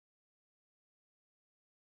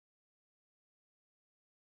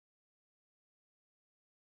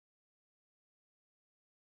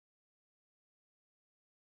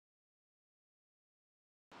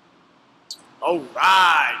All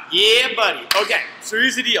right, yeah, buddy. Okay, so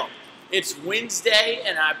here's the deal. It's Wednesday,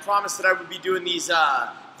 and I promised that I would be doing these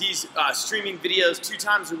streaming videos 2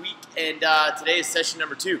 times a week, and today is session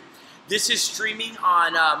number 2. This is streaming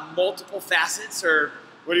on multiple facets, or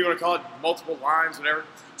what do you want to call it? Multiple lines, whatever.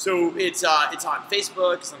 So it's on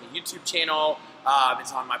Facebook, it's on the YouTube channel,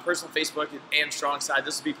 it's on my personal Facebook and Strong Side.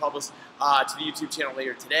 This will be published to the YouTube channel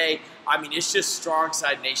later today. I mean, it's just Strong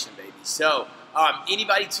Side Nation, baby. So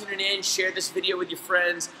anybody tuning in, share this video with your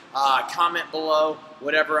friends, comment below,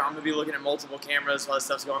 whatever. I'm going to be looking at multiple cameras while this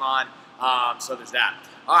stuff's going on, so there's that.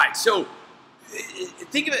 All right, so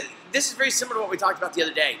think of it, this is very similar to what we talked about the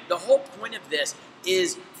other day. The whole point of this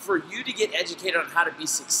is for you to get educated on how to be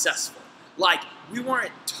successful. Like, we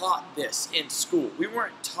weren't taught this in school. We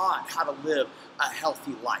weren't taught how to live a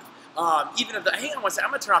healthy life. Even if hang on one second,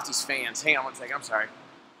 I'm going to turn off these fans. Hang on one second, I'm sorry.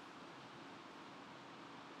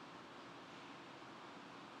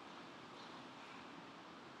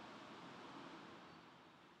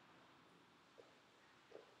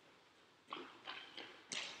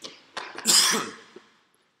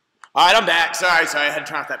 All right, I'm back. Sorry, I had to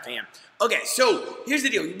turn off that fan. Okay, so here's the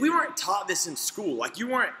deal. We weren't taught this in school. Like, you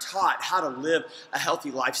weren't taught how to live a healthy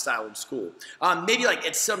lifestyle in school. Maybe like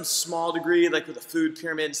at some small degree, like with a food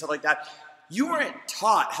pyramid and stuff like that. You weren't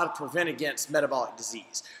taught how to prevent against metabolic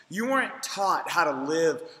disease. You weren't taught how to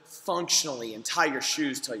live functionally and tie your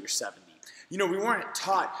shoes till you're 70. You know, we weren't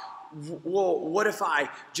taught, well, what if I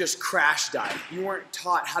just crash diet? You weren't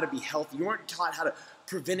taught how to be healthy. You weren't taught how to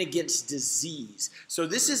prevent against disease. So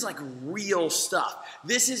this is like real stuff.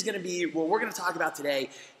 This is going to be, what we're going to talk about today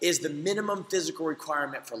is the minimum physical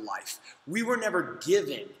requirement for life. We were never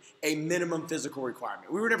given a minimum physical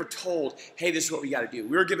requirement. We were never told, hey, this is what we got to do.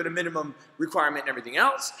 We were given a minimum requirement in everything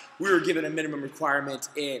else. We were given a minimum requirement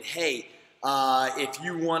in, hey, if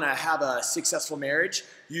you want to have a successful marriage,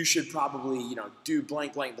 you should probably, do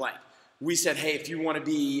blank, blank, blank. We said, hey, if you want to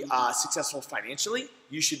be successful financially,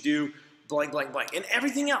 you should do blank, blank, blank. And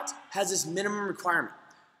everything else has this minimum requirement.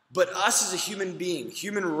 But us as a human being,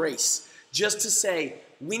 human race, just to say,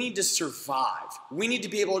 we need to survive. We need to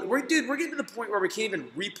be able to, we're getting to the point where we can't even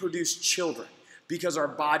reproduce children because our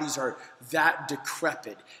bodies are that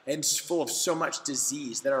decrepit and full of so much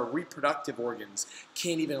disease that our reproductive organs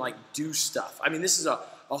can't even do stuff. I mean, this is a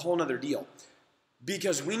whole nother deal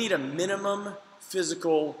because we need a minimum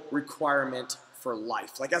physical requirement for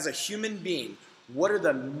life. Like, as a human being, what are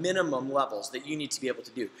the minimum levels that you need to be able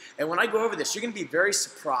to do? And when I go over this, you're going to be very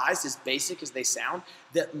surprised, as basic as they sound,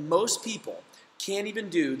 that most people can't even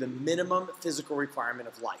do the minimum physical requirement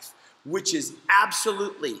of life, which is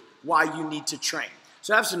absolutely why you need to train.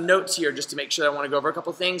 So I have some notes here just to make sure I want to go over a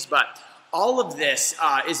couple things, but all of this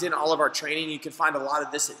is in all of our training. You can find a lot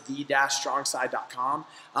of this at the-strongside.com.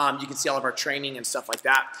 You can see all of our training and stuff like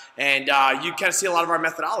that, and you kind of see a lot of our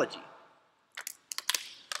methodology.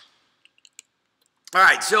 All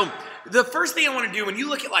right, so the first thing I want to do when you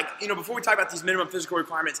look at before we talk about these minimum physical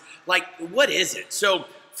requirements, what is it? So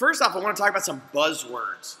first off, I want to talk about some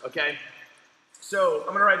buzzwords, okay? So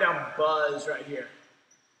I'm going to write down buzz right here.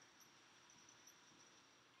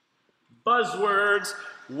 Buzzwords.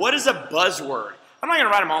 What is a buzzword? I'm not going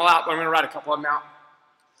to write them all out, but I'm going to write a couple of them out.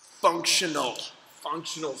 Functional.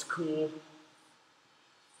 Functional is cool.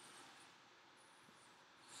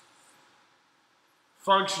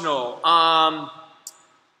 Functional.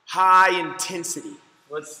 High intensity.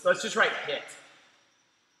 Let's just write HIIT.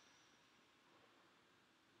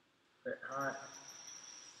 There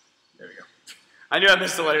we go. I knew I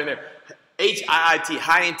missed a letter there. HIIT,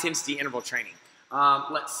 high intensity interval training.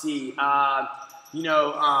 Let's see.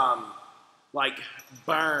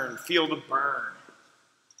 Burn, feel the burn.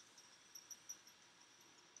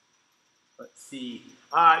 Let's see.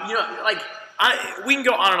 We can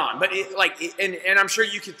go on and on, but and I'm sure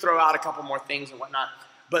you could throw out a couple more things and whatnot.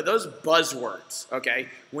 But those buzzwords, okay,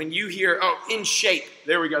 when you hear, in shape,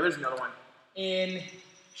 there we go, there's another one. In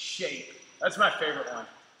shape. That's my favorite one.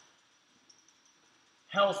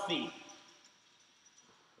 Healthy.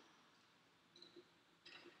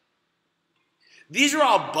 These are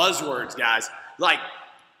all buzzwords, guys.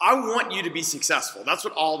 I want you to be successful. That's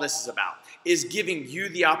what all this is about, is giving you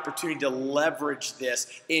the opportunity to leverage this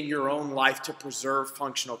in your own life to preserve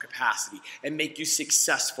functional capacity and make you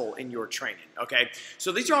successful in your training, okay?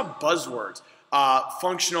 So these are all buzzwords.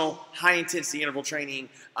 Functional, high-intensity interval training,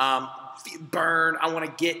 burn, I want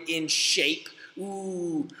to get in shape,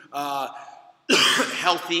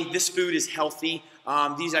 healthy, this food is healthy,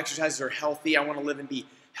 these exercises are healthy, I want to live and be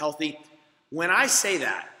healthy. When I say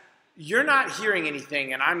that, you're not hearing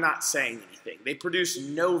anything and I'm not saying anything. They produce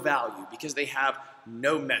no value because they have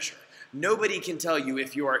no measure. Nobody can tell you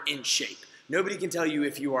if you are in shape. Nobody can tell you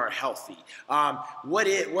if you are healthy.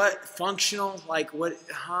 What functional, like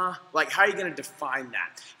how are you going to define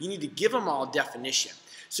that? You need to give them all definition.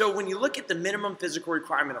 So when you look at the minimum physical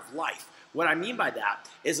requirement of life, what I mean by that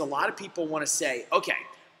is a lot of people want to say, okay,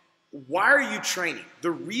 why are you training?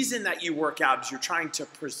 The reason that you work out is you're trying to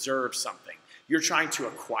preserve something. You're trying to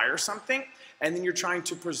acquire something, and then you're trying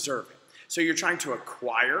to preserve it. So you're trying to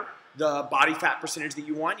acquire the body fat percentage that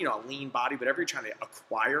you want, a lean body, whatever you're trying to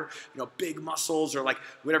acquire, big muscles or like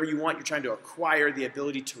whatever you want. You're trying to acquire the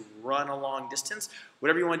ability to run a long distance,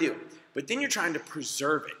 whatever you want to do. But then you're trying to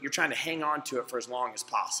preserve it. You're trying to hang on to it for as long as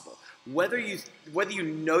possible. Whether you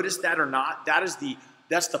notice that or not, that's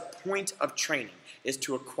the point of training, is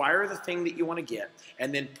to acquire the thing that you want to get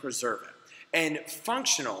and then preserve it. And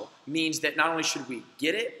functional means that not only should we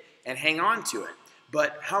get it and hang on to it,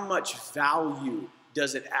 but how much value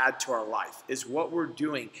does it add to our life? Is what we're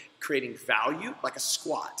doing creating value, like a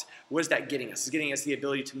squat? What is that getting us? It's getting us the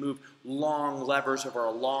ability to move long levers over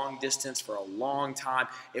a long distance for a long time.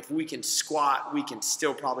 If we can squat, we can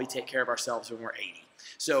still probably take care of ourselves when we're 80.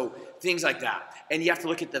 So things like that. And you have to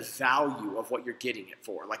look at the value of what you're getting it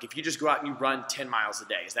for. Like if you just go out and you run 10 miles a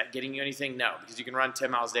day, is that getting you anything? No, because you can run 10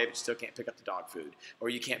 miles a day, but you still can't pick up the dog food. Or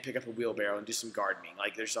you can't pick up a wheelbarrow and do some gardening.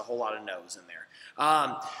 Like there's a whole lot of no's in there.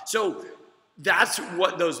 So that's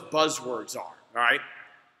what those buzzwords are, all right?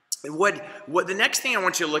 And what the next thing I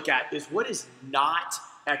want you to look at is what is not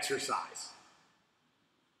exercise.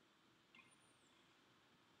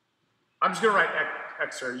 I'm just going to write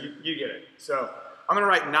exercise. You get it. So I'm going to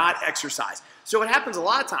write not exercise. So what happens a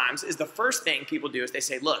lot of times is the first thing people do is they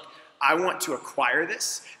say, look, I want to acquire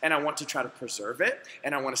this, and I want to try to preserve it,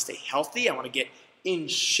 and I want to stay healthy. I want to get in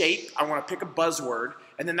shape. I want to pick a buzzword,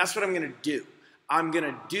 and then that's what I'm going to do. I'm going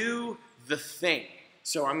to do the thing.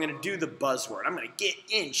 So I'm going to do the buzzword. I'm going to get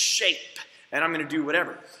in shape, and I'm going to do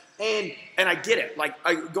whatever. And I get it. Like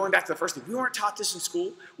going back to the first thing, we weren't taught this in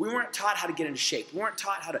school. We weren't taught how to get into shape. We weren't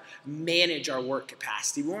taught how to manage our work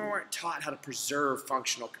capacity. We weren't taught how to preserve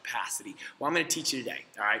functional capacity. Well, I'm going to teach you today,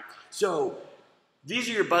 all right? So these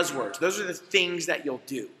are your buzzwords. Those are the things that you'll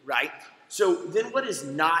do, right? So then what is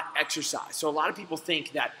not exercise? So a lot of people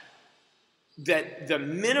think that the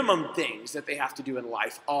minimum things that they have to do in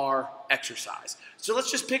life are exercise. So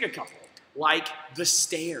let's just pick a couple, like the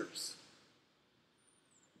stairs.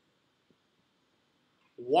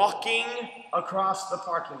 Walking across the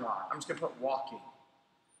parking lot. I'm just going to put walking.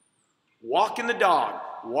 Walking the dog.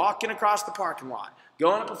 Walking across the parking lot.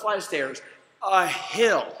 Going up a flight of stairs. A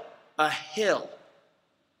hill. A hill.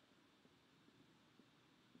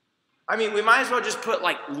 I mean, we might as well just put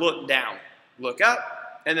like look down. Look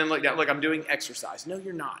up and then look down. Look, I'm doing exercise. No,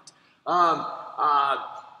 you're not.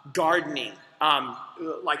 Gardening.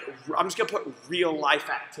 Like I'm just going to put real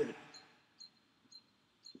life activity.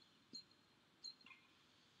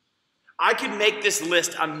 I could make this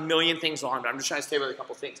list a million things long, but I'm just trying to stay with a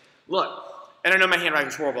couple things. Look, and I know my handwriting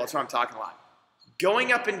is horrible, that's why I'm talking a lot.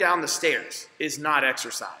 Going up and down the stairs is not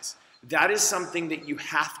exercise. That is something that you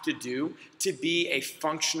have to do to be a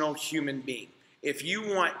functional human being. If you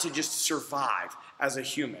want to just survive as a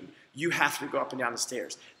human, you have to go up and down the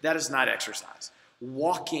stairs. That is not exercise.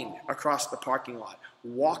 Walking across the parking lot,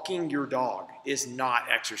 walking your dog is not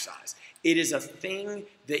exercise. It is a thing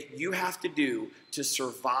that you have to do to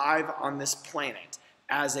survive on this planet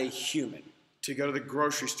as a human. To go to the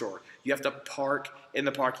grocery store, you have to park in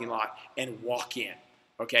the parking lot and walk in.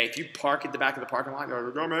 Okay, if you park at the back of the parking lot and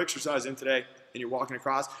you're like, I'm exercising today, and you're walking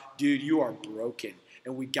across, dude, you are broken.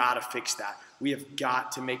 And we got to fix that. We have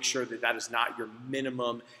got to make sure that that is not your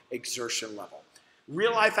minimum exertion level.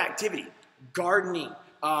 Real life activity, gardening,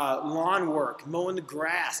 lawn work, mowing the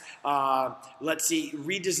grass, let's see,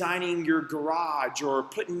 redesigning your garage or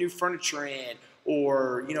putting new furniture in,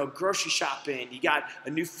 or, grocery shopping, you got a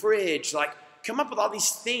new fridge, like come up with all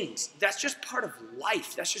these things. That's just part of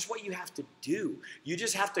life. That's just what you have to do. You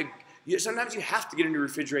just have to, sometimes you have to get into a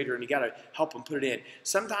refrigerator and you got to help them put it in.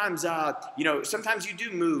 Sometimes, sometimes you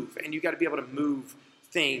do move and you got to be able to move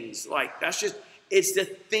things. Like that's just, it's the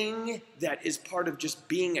thing that is part of just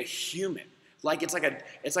being a human. Like it's like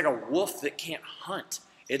a wolf that can't hunt.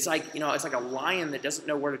 It's like, it's like a lion that doesn't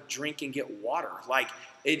know where to drink and get water. Like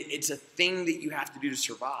it's a thing that you have to do to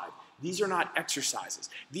survive. These are not exercises.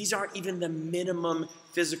 These aren't even the minimum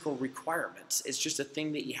physical requirements. It's just a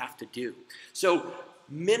thing that you have to do. So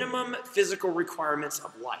minimum physical requirements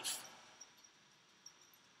of life.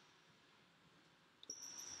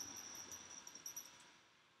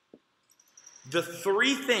 The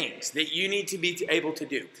three things that you need to be able to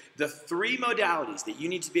do, the three modalities that you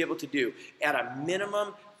need to be able to do at a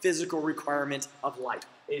minimum physical requirement of life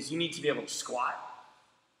is you need to be able to squat,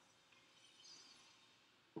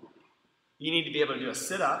 You need to be able to do a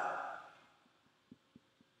sit-up,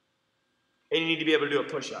 and you need to be able to do a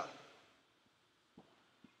push-up.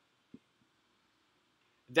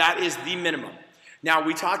 That is the minimum. Now,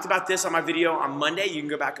 we talked about this on my video on Monday. You can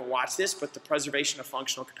go back and watch this, but the preservation of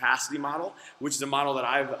functional capacity model, which is a model that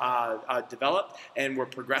I've developed and we're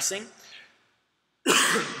progressing.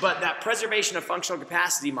 But that preservation of functional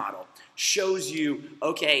capacity model shows you,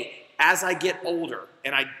 okay, as I get older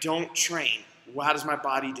and I don't train, how does my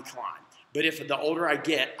body decline? But if the older I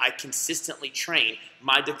get, I consistently train,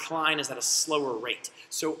 my decline is at a slower rate.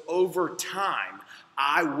 So over time,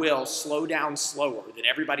 I will slow down slower than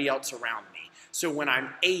everybody else around me. So when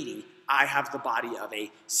I'm 80, I have the body of a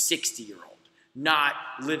 60-year-old, not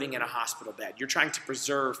living in a hospital bed. You're trying to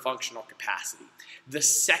preserve functional capacity. The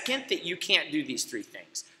second that you can't do these three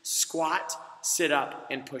things, squat, sit up,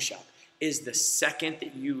 and push up, is the second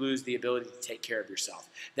that you lose the ability to take care of yourself.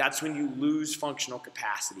 That's when you lose functional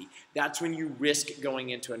capacity. That's when you risk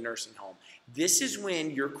going into a nursing home. This is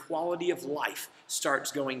when your quality of life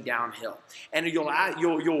starts going downhill. And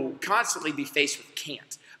you'll constantly be faced with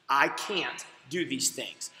can't. I can't do these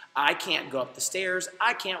things. I can't go up the stairs.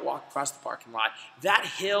 I can't walk across the parking lot. That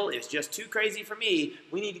hill is just too crazy for me.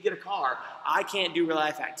 We need to get a car. I can't do real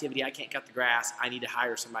life activity. I can't cut the grass. I need to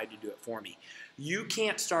hire somebody to do it for me. You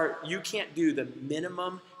can't do the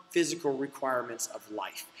minimum physical requirements of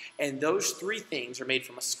life. And those three things are made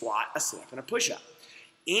from a squat, a sit-up, and a push-up.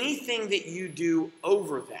 Anything that you do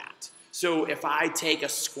over that, so if I take a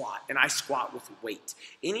squat and I squat with weight,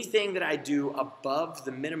 anything that I do above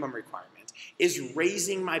the minimum requirement is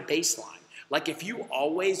raising my baseline. Like if you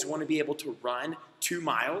always want to be able to run 2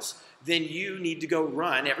 miles, then you need to go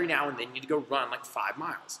run every now and then. You need to go run like 5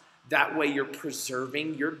 miles. That way you're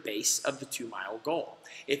preserving your base of the 2-mile goal.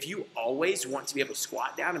 If you always want to be able to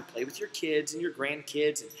squat down and play with your kids and your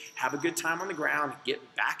grandkids and have a good time on the ground and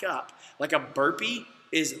get back up, like a burpee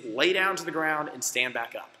is lay down to the ground and stand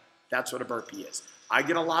back up. That's what a burpee is. I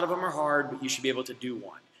get a lot of them are hard, but you should be able to do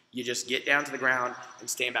one. You just get down to the ground and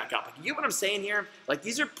stand back up. Like, you get what I'm saying here? Like,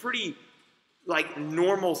 these are pretty like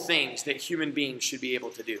normal things that human beings should be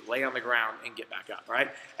able to do. Lay on the ground and get back up,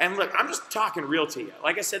 right? And look, I'm just talking real to you.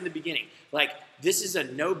 Like I said in the beginning, like this is a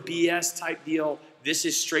no BS type deal. This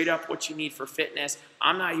is straight up what you need for fitness.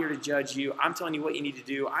 I'm not here to judge you. I'm telling you what you need to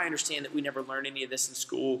do. I understand that we never learned any of this in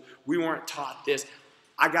school. We weren't taught this.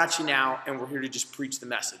 I got you now, and we're here to just preach the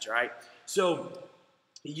message, all right? So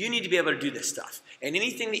you need to be able to do this stuff. And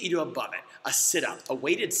anything that you do above it, a sit-up, a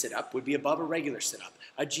weighted sit-up would be above a regular sit-up,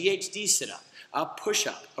 a GHD sit-up, a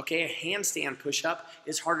push-up, okay? A handstand push-up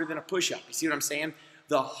is harder than a push-up. You see what I'm saying?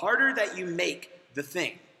 The harder that you make the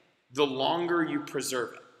thing, the longer you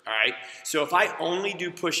preserve it, all right? So if I only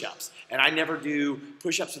do push-ups, and I never do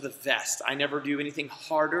push-ups with a vest, I never do anything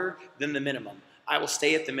harder than the minimum, I will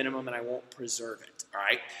stay at the minimum and I won't preserve it, all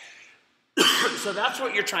right? So that's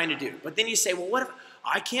what you're trying to do. But then you say, well, what if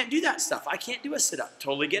I can't do that stuff? I can't do a sit-up.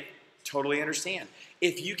 Totally get it. Totally understand.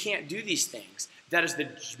 If you can't do these things, that is the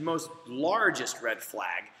most largest red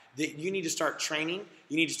flag that you need to start training.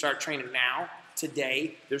 You need to start training now,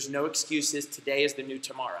 today. There's no excuses. Today is the new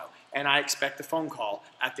tomorrow. And I expect a phone call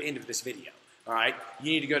at the end of this video, all right?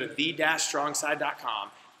 You need to go to the-strongside.com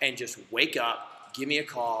and just wake up, give me a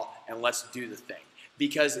call, and let's do the thing.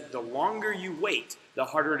 Because the longer you wait, the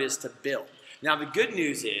harder it is to build. Now, the good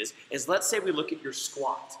news is let's say we look at your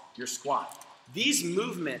squat. These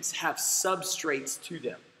movements have substrates to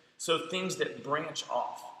them, so things that branch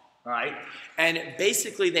off, all right? And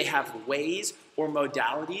basically, they have ways or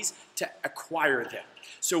modalities to acquire them.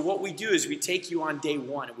 So what we do is we take you on day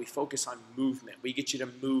one and we focus on movement. We get you to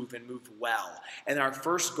move and move well. And our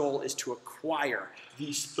first goal is to acquire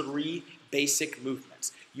these 3 basic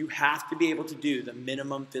movements. You have to be able to do the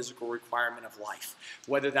minimum physical requirement of life,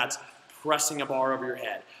 whether that's pressing a bar over your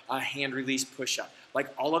head, a hand release push-up. Like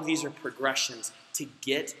all of these are progressions to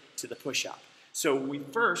get to the push-up. So we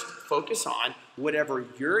first focus on whatever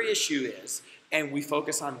your issue is, and we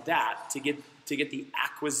focus on that to get the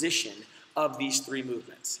acquisition of these 3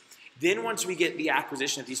 movements. Then once we get the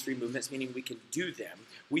acquisition of these 3 movements, meaning we can do them,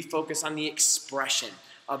 we focus on the expression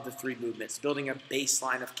of the 3 movements, building a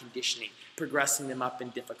baseline of conditioning, progressing them up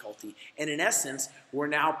in difficulty. And in essence, we're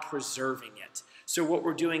now preserving it. So what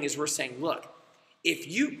we're doing is we're saying, look, if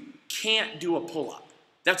you can't do a pull-up,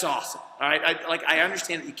 that's awesome, all right? I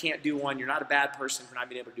understand that you can't do one. You're not a bad person for not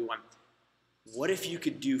being able to do one. What if you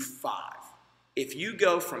could do 5? If you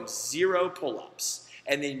go from 0 pull-ups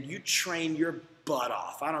and then you train your butt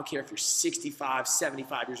off, I don't care if you're 65,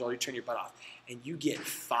 75 years old, you train your butt off, and you get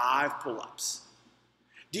 5 pull-ups,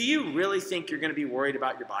 do you really think you're going to be worried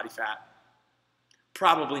about your body fat?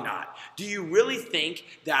 Probably not. Do you really think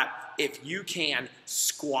that if you can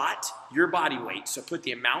squat your body weight, so put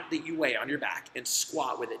the amount that you weigh on your back and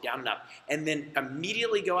squat with it down and up, and then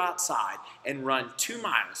immediately go outside and run 2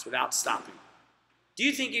 miles without stopping, do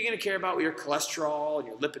you think you're going to care about what your cholesterol and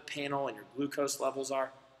your lipid panel and your glucose levels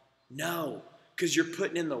are? No, because you're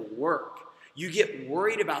putting in the work. You get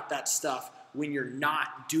worried about that stuff when you're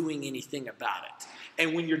not doing anything about it.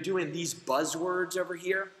 And when you're doing these buzzwords over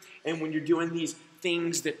here, and when you're doing these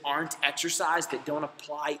things that aren't exercise, that don't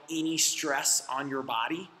apply any stress on your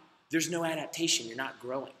body, there's no adaptation. You're not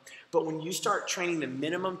growing. But when you start training the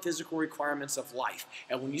minimum physical requirements of life,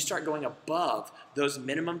 and when you start going above those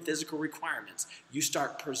minimum physical requirements, you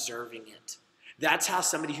start preserving it. That's how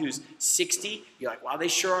somebody who's 60, you're like, wow, they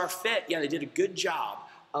sure are fit. Yeah, they did a good job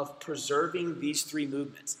of preserving these 3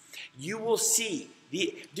 movements. You will see,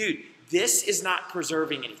 dude, this is not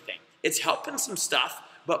preserving anything. It's helping some stuff,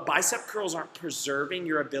 but bicep curls aren't preserving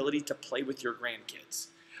your ability to play with your grandkids.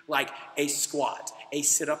 Like a squat, a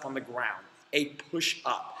sit up on the ground, a push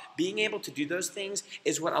up. Being able to do those things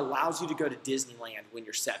is what allows you to go to Disneyland when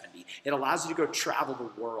you're 70. It allows you to go travel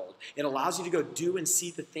the world. It allows you to go do and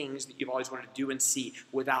see the things that you've always wanted to do and see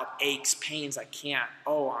without aches, pains. I can't.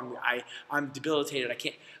 Oh, I'm debilitated. I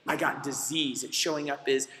can't. I got disease. It's showing up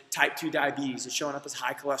as type 2 diabetes. It's showing up as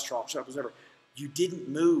high cholesterol. It's showing up as whatever. You didn't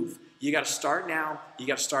move. You got to start now. You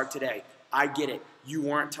got to start today. I get it. You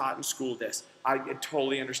weren't taught in school this. I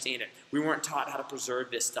totally understand it. We weren't taught how to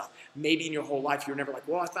preserve this stuff. Maybe in your whole life you were never like,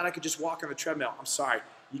 well, I thought I could just walk on the treadmill. I'm sorry,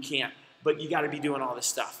 you can't. But you got to be doing all this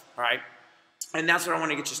stuff, all right? And that's what I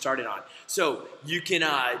want to get you started on. So you can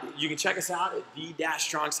check us out at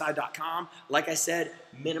the-strongside.com. Like I said,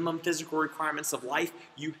 minimum physical requirements of life.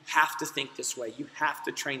 You have to think this way. You have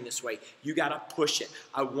to train this way. You got to push it.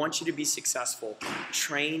 I want you to be successful.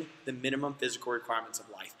 Train the minimum physical requirements of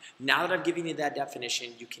life. Now that I've given you that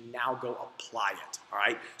definition, you can now go apply it. All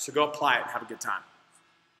right? So go apply it and have a good time.